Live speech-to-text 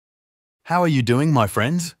How are you doing, my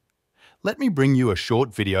friends? Let me bring you a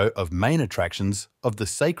short video of main attractions of the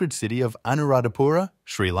sacred city of Anuradhapura,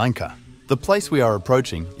 Sri Lanka. The place we are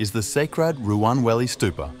approaching is the sacred Ruwanweli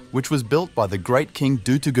Stupa, which was built by the great king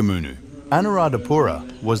Dutugamunu.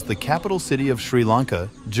 Anuradhapura was the capital city of Sri Lanka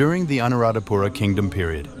during the Anuradhapura kingdom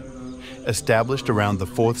period. Established around the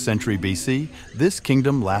 4th century BC, this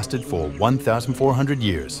kingdom lasted for 1,400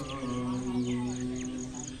 years.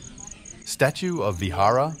 Statue of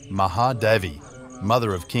Vihara Mahadevi,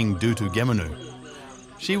 mother of King Dutugamunu.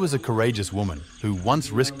 She was a courageous woman who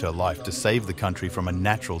once risked her life to save the country from a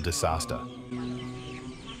natural disaster.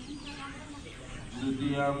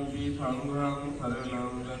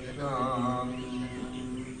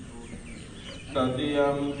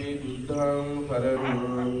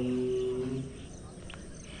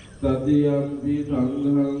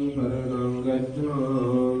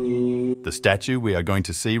 The statue we are going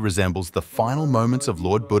to see resembles the final moments of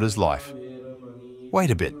Lord Buddha's life.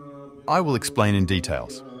 Wait a bit, I will explain in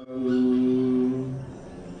details.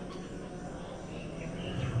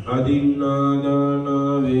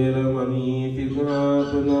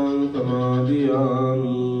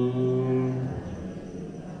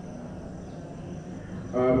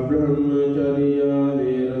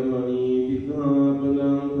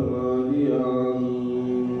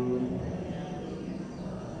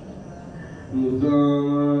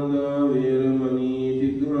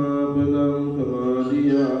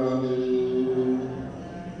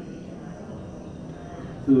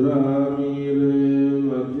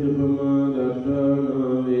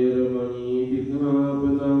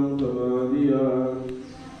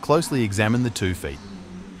 Closely examine the 2 feet.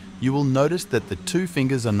 You will notice that the 2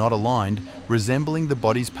 fingers are not aligned, resembling the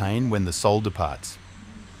body's pain when the soul departs.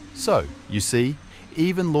 So, you see,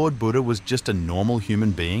 even Lord Buddha was just a normal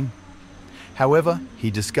human being. However,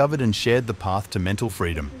 he discovered and shared the path to mental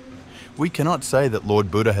freedom. We cannot say that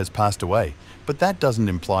Lord Buddha has passed away, but that doesn't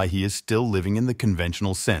imply he is still living in the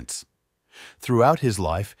conventional sense. Throughout his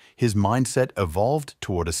life, his mindset evolved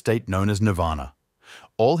toward a state known as nirvana.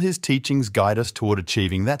 All his teachings guide us toward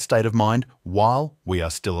achieving that state of mind while we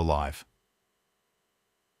are still alive.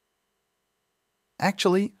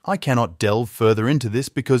 Actually, I cannot delve further into this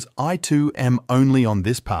because I too am only on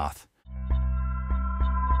this path.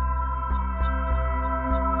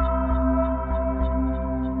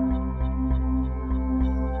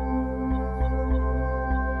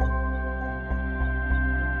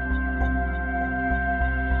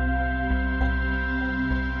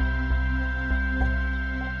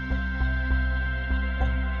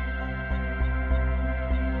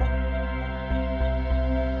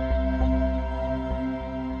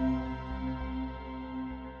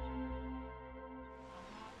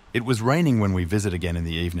 It was raining when we visit again in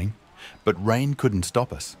the evening, but rain couldn't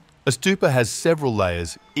stop us. A stupa has several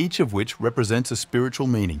layers, each of which represents a spiritual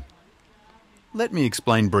meaning. Let me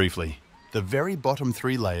explain briefly. The very bottom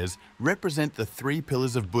 3 layers represent the 3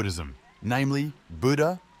 pillars of Buddhism, namely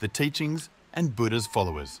Buddha, the teachings, and Buddha's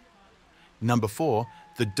followers. Number 4,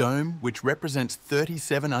 the dome, which represents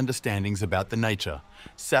 37 understandings about the nature,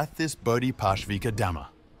 Sathis Bodhipashvika Dhamma.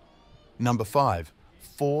 Number 5,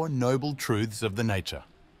 4 noble truths of the nature.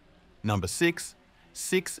 Number 6,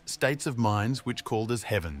 6 states of minds which called as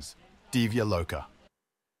heavens, Divya Loka.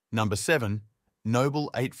 Number 7, noble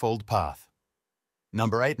eightfold path.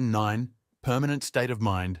 Number 8 and 9, permanent state of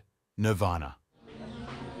mind, nirvana.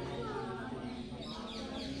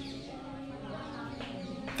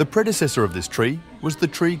 The predecessor of this tree was the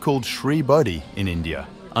tree called Sri Bodhi in India,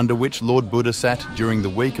 under which Lord Buddha sat during the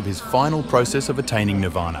week of his final process of attaining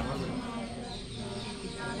nirvana.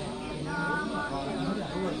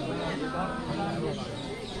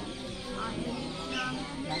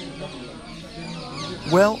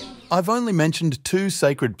 Well, I've only mentioned 2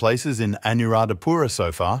 sacred places in Anuradhapura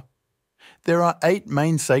so far. There are 8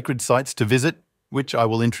 main sacred sites to visit, which I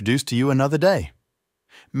will introduce to you another day.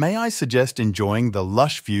 May I suggest enjoying the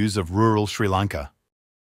lush views of rural Sri Lanka?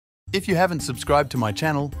 If you haven't subscribed to my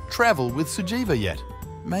channel, Travel with Sujiva yet,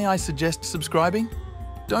 may I suggest subscribing?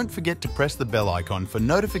 Don't forget to press the bell icon for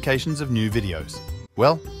notifications of new videos.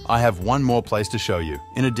 Well, I have one more place to show you,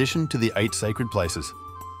 in addition to the 8 sacred places.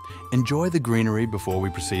 Enjoy the greenery before we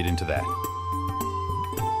proceed into that.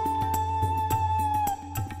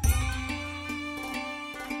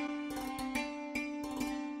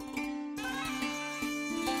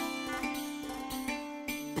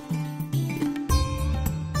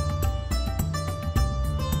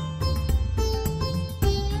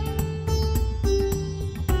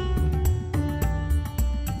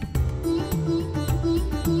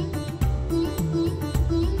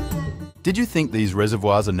 Did you think these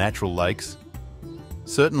reservoirs are natural lakes?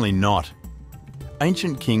 Certainly not.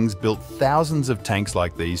 Ancient kings built thousands of tanks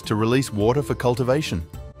like these to release water for cultivation.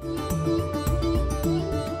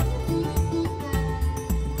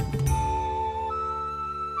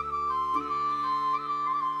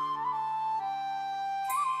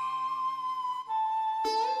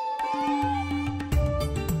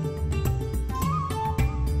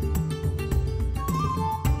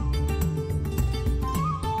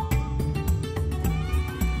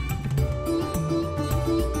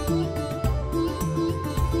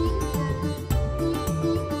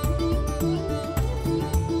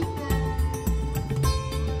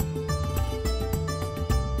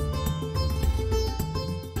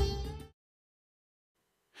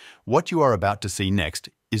 What you are about to see next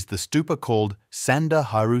is the stupa called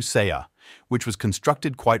Seya, which was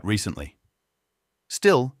constructed quite recently.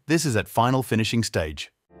 Still, this is at final finishing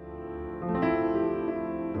stage.